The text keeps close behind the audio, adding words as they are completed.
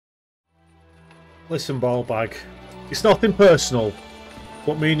Listen, ball bag. It's nothing personal,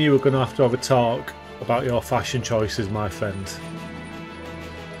 but me and you are going to have a talk about your fashion choices, my friend.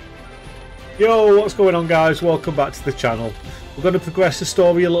 Yo, what's going on, guys? Welcome back to the channel. We're going to progress the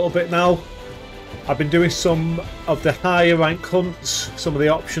story a little bit now. I've been doing some of the higher rank hunts, some of the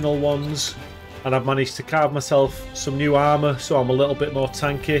optional ones, and I've managed to carve myself some new armour, so I'm a little bit more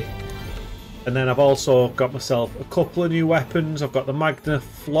tanky. And then I've also got myself a couple of new weapons. I've got the Magna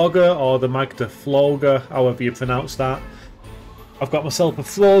Flogger, or the Magna Floga, however you pronounce that. I've got myself a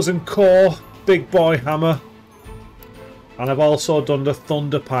Frozen Core big boy hammer. And I've also done the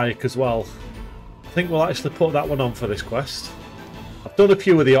Thunder Pike as well. I think we'll actually put that one on for this quest. I've done a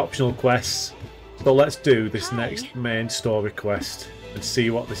few of the optional quests, so let's do this next main story quest and see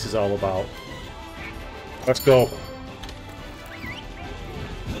what this is all about. Let's go.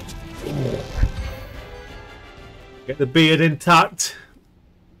 Get the beard intact.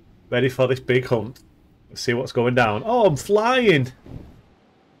 Ready for this big hunt. Let's see what's going down. Oh, I'm flying.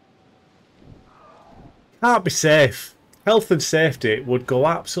 Can't be safe. Health and safety would go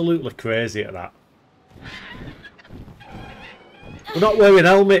absolutely crazy at that. We're not wearing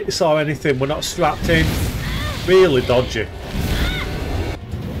helmets or anything. We're not strapped in. Really dodgy.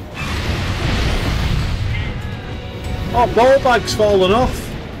 Oh, ball bag's fallen off.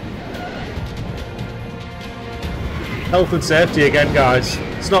 Health and safety again, guys.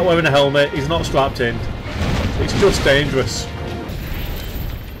 He's not wearing a helmet. He's not strapped in. It's just dangerous.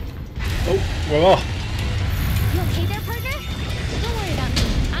 Oh, we're off. You okay there, partner? Don't worry about me.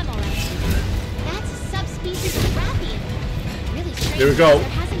 I'm alright. That's a subspecies of Rathian. Really strange. Here we go. There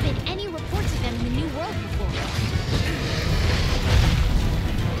hasn't been any reports of them in the New World before.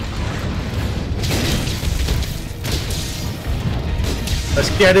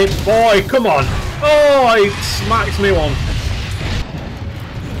 Let's get it, boy. Come on. Oh, he smacks me one.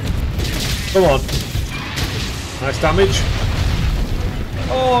 Come on. Nice damage.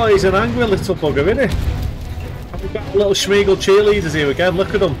 Oh, he's an angry little bugger, isn't he? We've got little Schmeagle cheerleaders here again.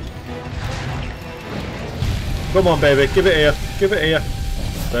 Look at them. Come on, baby. Give it here. Give it here.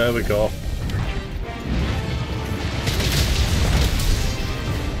 There we go.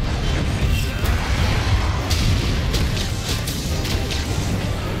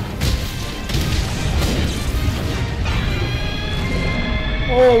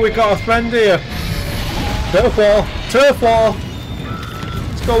 Oh, we got a friend here. Turf war. Turf war.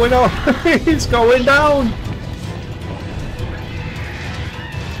 What's going on? It's going down.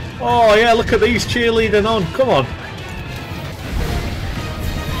 Oh, yeah, look at these cheerleading on. Come on.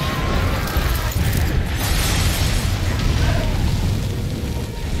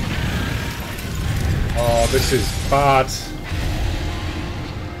 Oh, this is bad.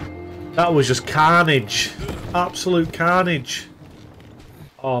 That was just carnage. Absolute carnage.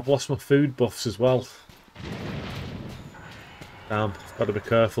 Oh, I've lost my food buffs as well. Damn, I've got to be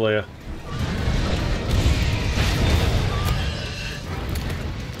careful here.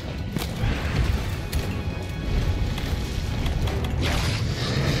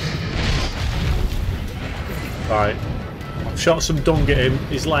 Right, I've shot some dung at him,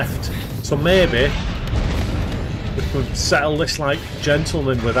 he's left. So maybe we could settle this like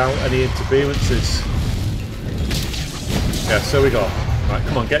gentlemen without any interferences. Yeah, so we go. Right,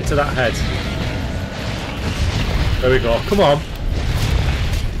 come on, get to that head. There we go. Come on.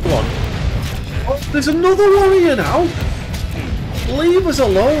 Come on. Oh, there's another warrior now. Leave us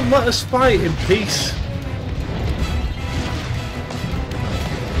alone. Let us fight in peace.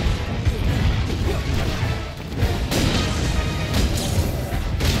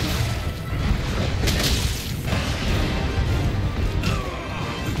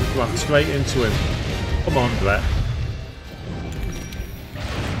 Run straight into him. Come on, Brett.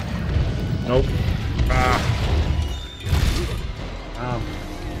 Nope. Ah.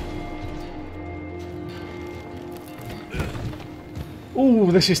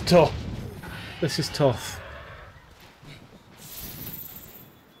 Ooh, this is tough. This is tough.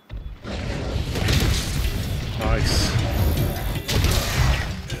 Nice.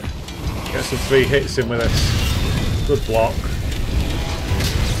 Get some free hits in with this. Good block.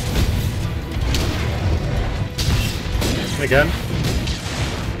 Again.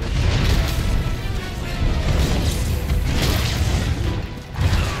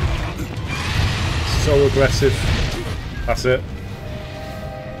 So aggressive. That's it.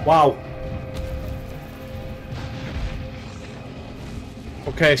 Wow.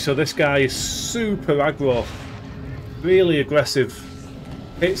 Okay, so this guy is super aggro. Really aggressive.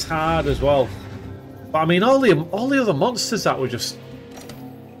 Hits hard as well. But I mean, all the other monsters that were just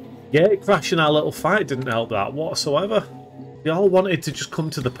gate crashing our little fight didn't help that whatsoever. They all wanted to just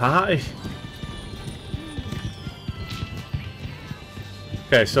come to the party.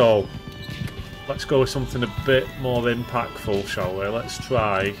 Okay, so let's go with something a bit more impactful, shall we? Let's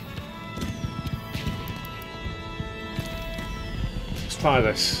try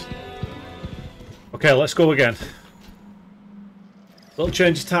this. Okay, let's go again. Little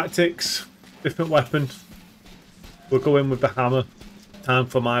change of tactics, different weapon. We're going with the hammer. Time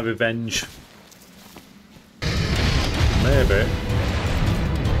for my revenge. Maybe.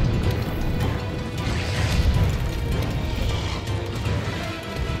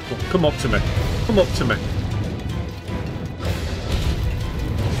 Oh, come up to me. Come up to me.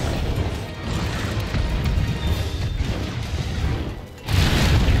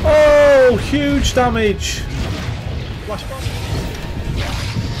 Oh, huge damage. Flashback.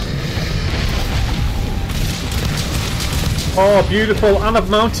 Oh, beautiful. And I've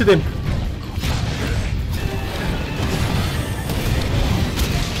mounted him.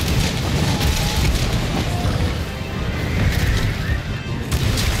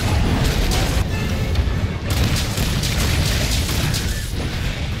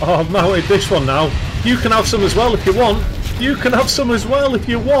 Oh, I've mounted this one now. You can have some as well if you want. You can have some as well if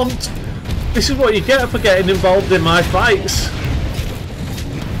you want. This is what you get for getting involved in my fights.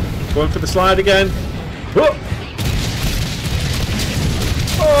 Going for the slide again. Whoop.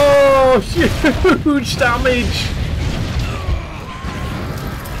 Oh, huge damage.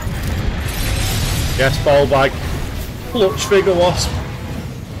 Yes, ball bag. Clutch figure wasp.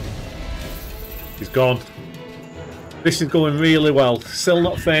 He's gone. This is going really well. Still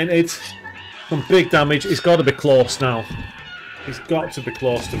not fainted. Some big damage. He's got to be close now. He's got to be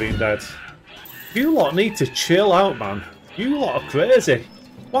close to being dead. You lot need to chill out, man. You lot are crazy.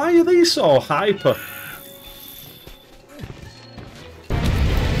 Why are these so hyper?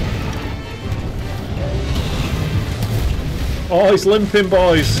 Oh, he's limping,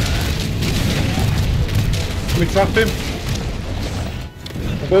 boys. Can we trap him?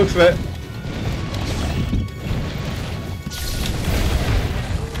 I'm going for it.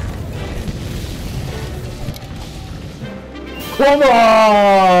 Come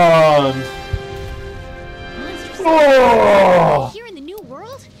on! Oh! Here in the new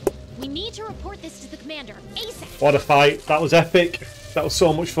world, we need to report this to the commander ASAP. What a fight! That was epic. That was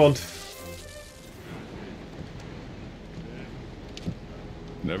so much fun.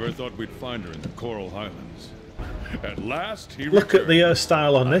 Never thought we'd find her in the Coral Highlands. At last, he Look at the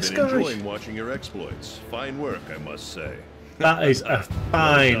style on this guy. I've been enjoying watching your exploits. Fine work, I must say. That is a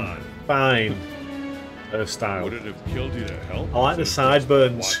fine style. Would it have killed you to help? I like the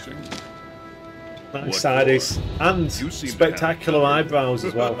sideburns. Nice sides and spectacular eyebrows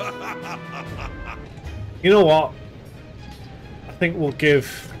as well. You know what? I think we'll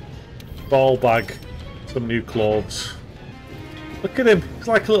give Ball Bag some new clothes. Look at him. He's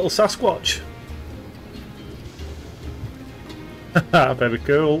like a little Sasquatch. Very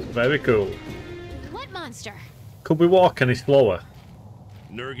cool. Very cool. What monster? Could we walk any slower?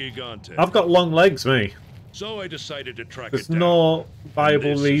 Nergigante. I've got long legs, me. So I decided to track There's it down. no viable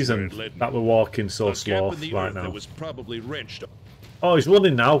This is where reason it led me. that we're walking so A slow gap in the right earth now. that was probably wrenched. Oh, he's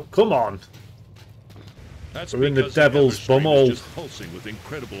running now. Come on. That's We're in the because devil's Everstream is bumhole. just pulsing with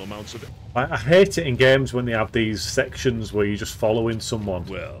incredible amounts of. I hate it in games when they have these sections where you're just following someone.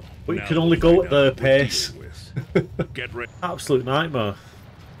 Well, But you now can only we'll go at find their out what we're pace. dealing with. Get ready. Absolute nightmare.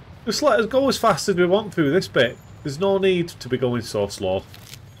 Just let us go as fast as we want through this bit. There's no need to be going so slow.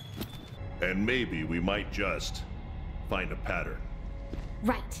 And maybe we might just find a pattern.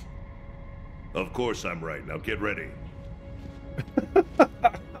 Right. Of course I'm right. Now get ready.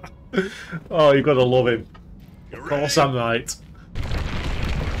 Oh, you've got to love him. You Of course ready? I'm right.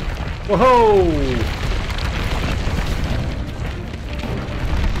 Whoa!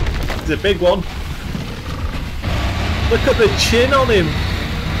 It's a big one. Look at the chin on him.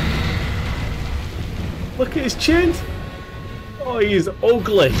 Look at his chin. Oh, he's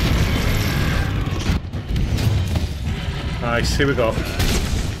ugly. Nice, here we go.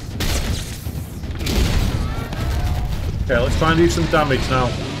 Okay, let's try and do some damage now.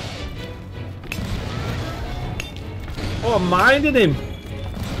 Oh, I'm minding him.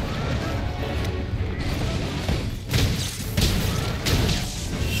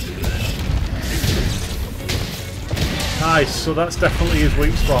 Nice, so that's definitely his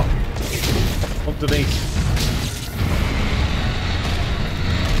weak spot. Underneath.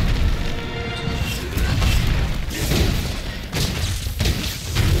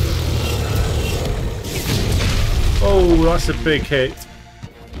 Oh, that's a big hit.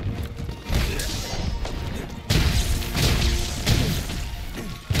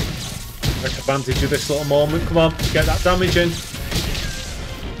 Take advantage of this little moment. Come on, get that damage in.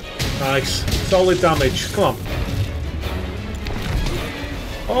 Nice. Solid damage. Come on.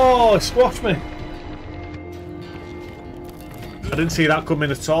 Oh, it squashed me. I didn't see that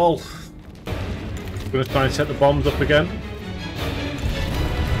coming at all. I'm going to try and set the bombs up again.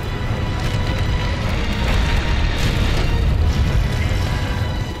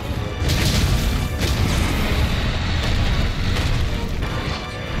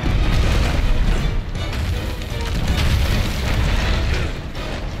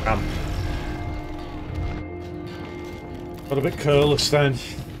 Got a bit careless then.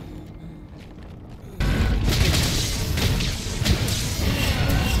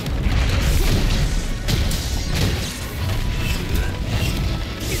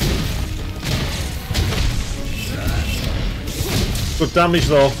 Good damage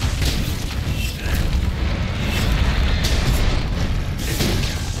though.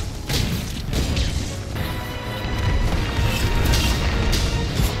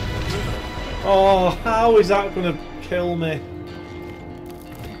 Oh, how is that going to kill me?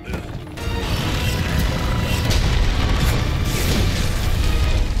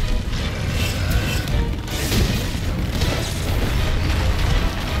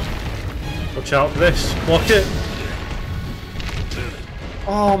 Watch out for this. Block it.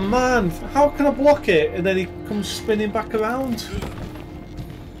 Oh man, how can I block it and then he comes spinning back around?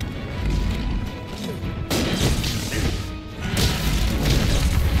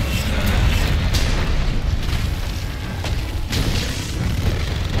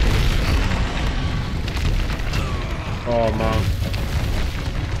 Oh man.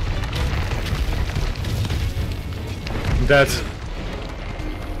 I'm dead.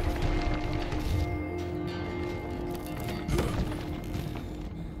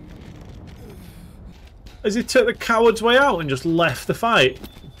 Has he took the coward's way out and just left the fight?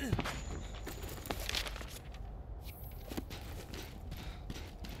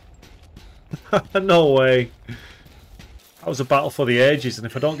 No way. That was a battle for the ages, and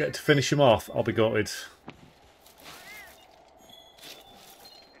if I don't get to finish him off, I'll be gutted.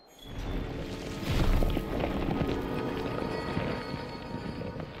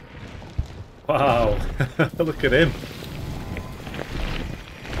 Wow. Look at him.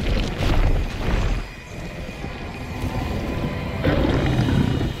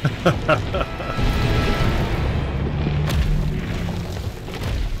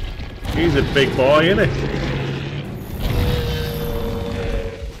 He's a big boy, isn't he?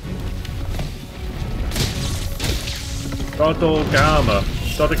 Dodogama.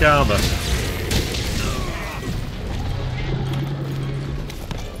 Dodogama.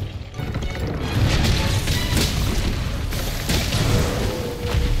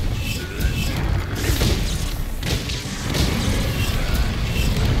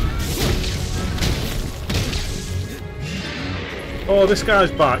 Oh, this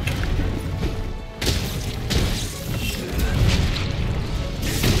guy's back.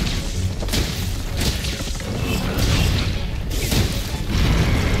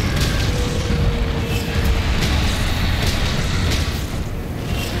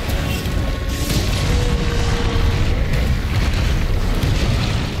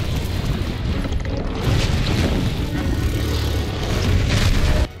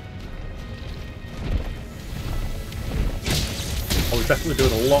 Definitely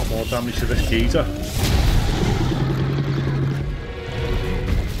doing a lot more damage to this geezer.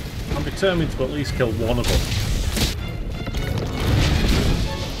 I'm determined to at least kill one of them.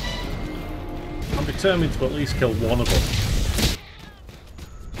 I'm determined to at least kill one of them.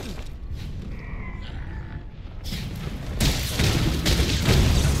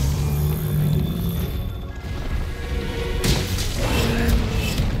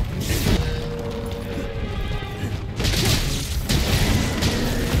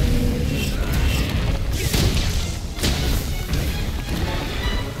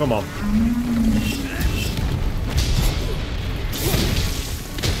 Come on.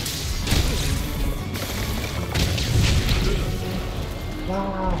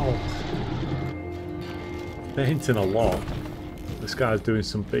 Wow. They're hinting a lot. This guy's doing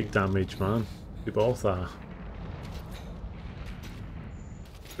some big damage, man. They both are.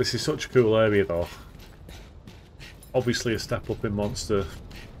 This is such a cool area, though. Obviously a step up in monster,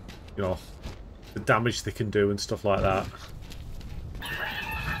 you know, the damage they can do and stuff like that.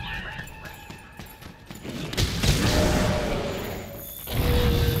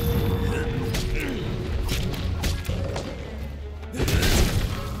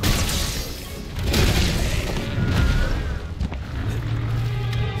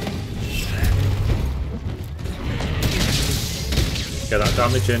 Get that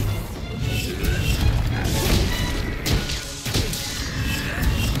damage in.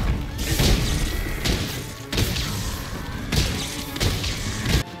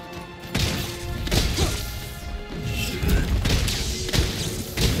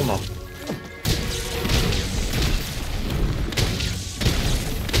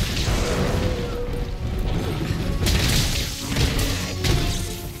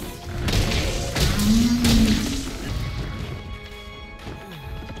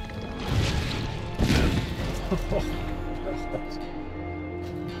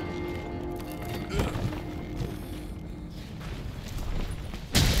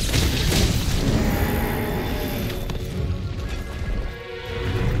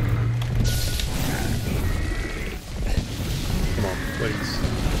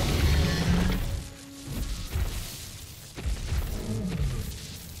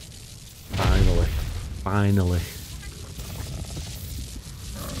 Finally. I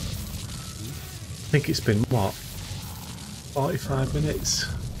think it's been, what, 45 minutes?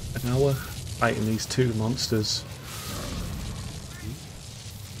 An hour? Fighting these two monsters.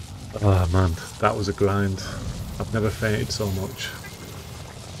 Oh man, that was a grind. I've never fainted so much.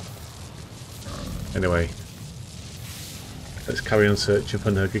 Anyway, let's carry on searching for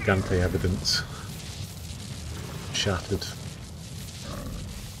Nergigante evidence. Shattered.